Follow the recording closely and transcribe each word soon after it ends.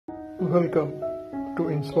Welcome to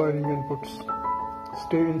Inspiring Inputs.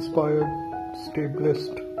 Stay inspired, stay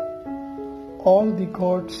blessed. All the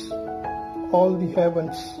gods, all the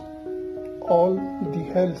heavens, all the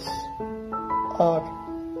hells are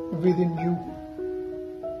within you.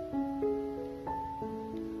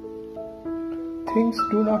 Things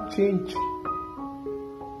do not change,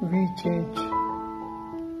 we change.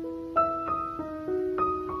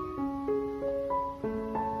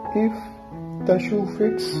 If the shoe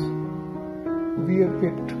fits, wear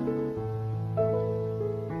it.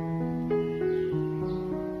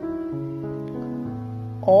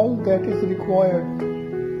 All that is required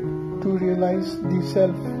to realize the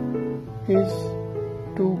self is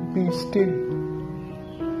to be still.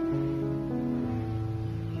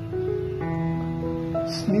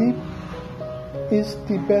 Sleep is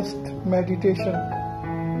the best meditation.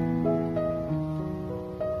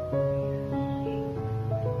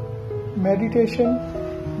 Meditation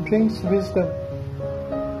brings wisdom.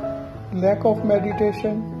 Lack of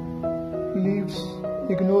meditation leaves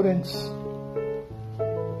ignorance.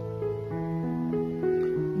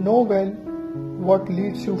 Know well what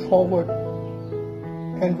leads you forward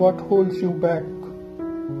and what holds you back,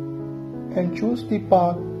 and choose the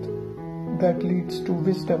path that leads to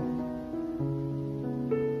wisdom.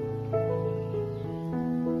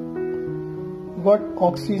 What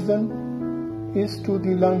oxygen is to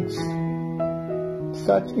the lungs,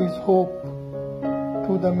 such is hope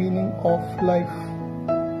to the meaning of life.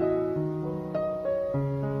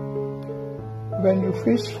 When you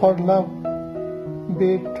fish for love,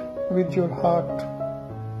 bait with your heart,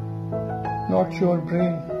 not your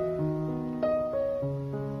brain.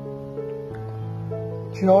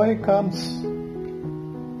 Joy comes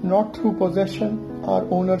not through possession or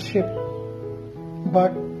ownership,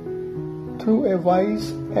 but through a wise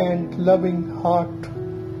and loving heart.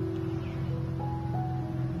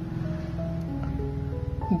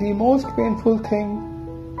 The most painful thing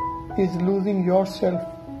is losing yourself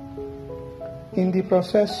in the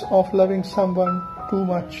process of loving someone too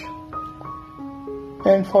much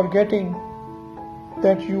and forgetting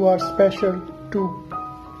that you are special too.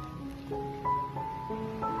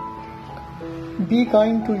 Be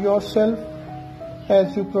kind to yourself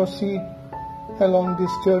as you proceed along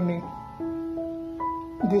this journey.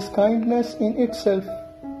 This kindness in itself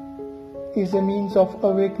is a means of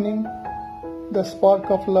awakening the spark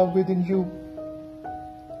of love within you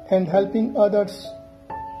and helping others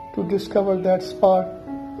to discover that spark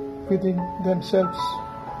within themselves.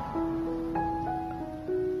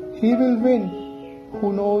 He will win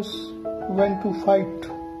who knows when to fight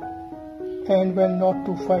and when not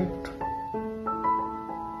to fight.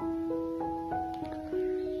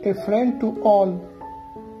 A friend to all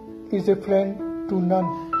is a friend to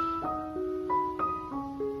none.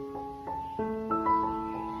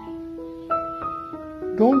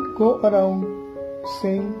 Don't go around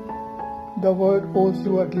saying the world owes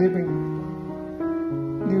you a living.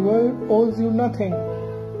 The world owes you nothing.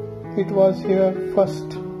 It was here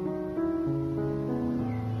first.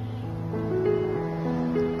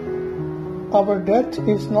 Our death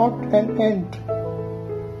is not an end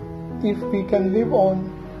if we can live on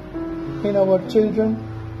in our children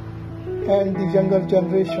and the younger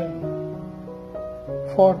generation,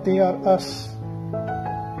 for they are us.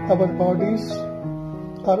 Our bodies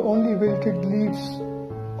are only wilted leaves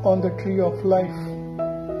on the tree of life.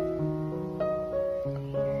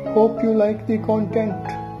 Hope you like the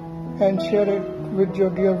content and share it with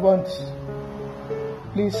your dear ones.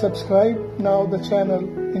 Please subscribe now the channel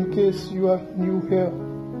in case you are new here.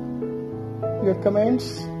 Your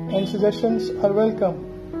comments and suggestions are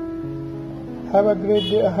welcome. Have a great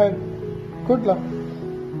day ahead. Good luck.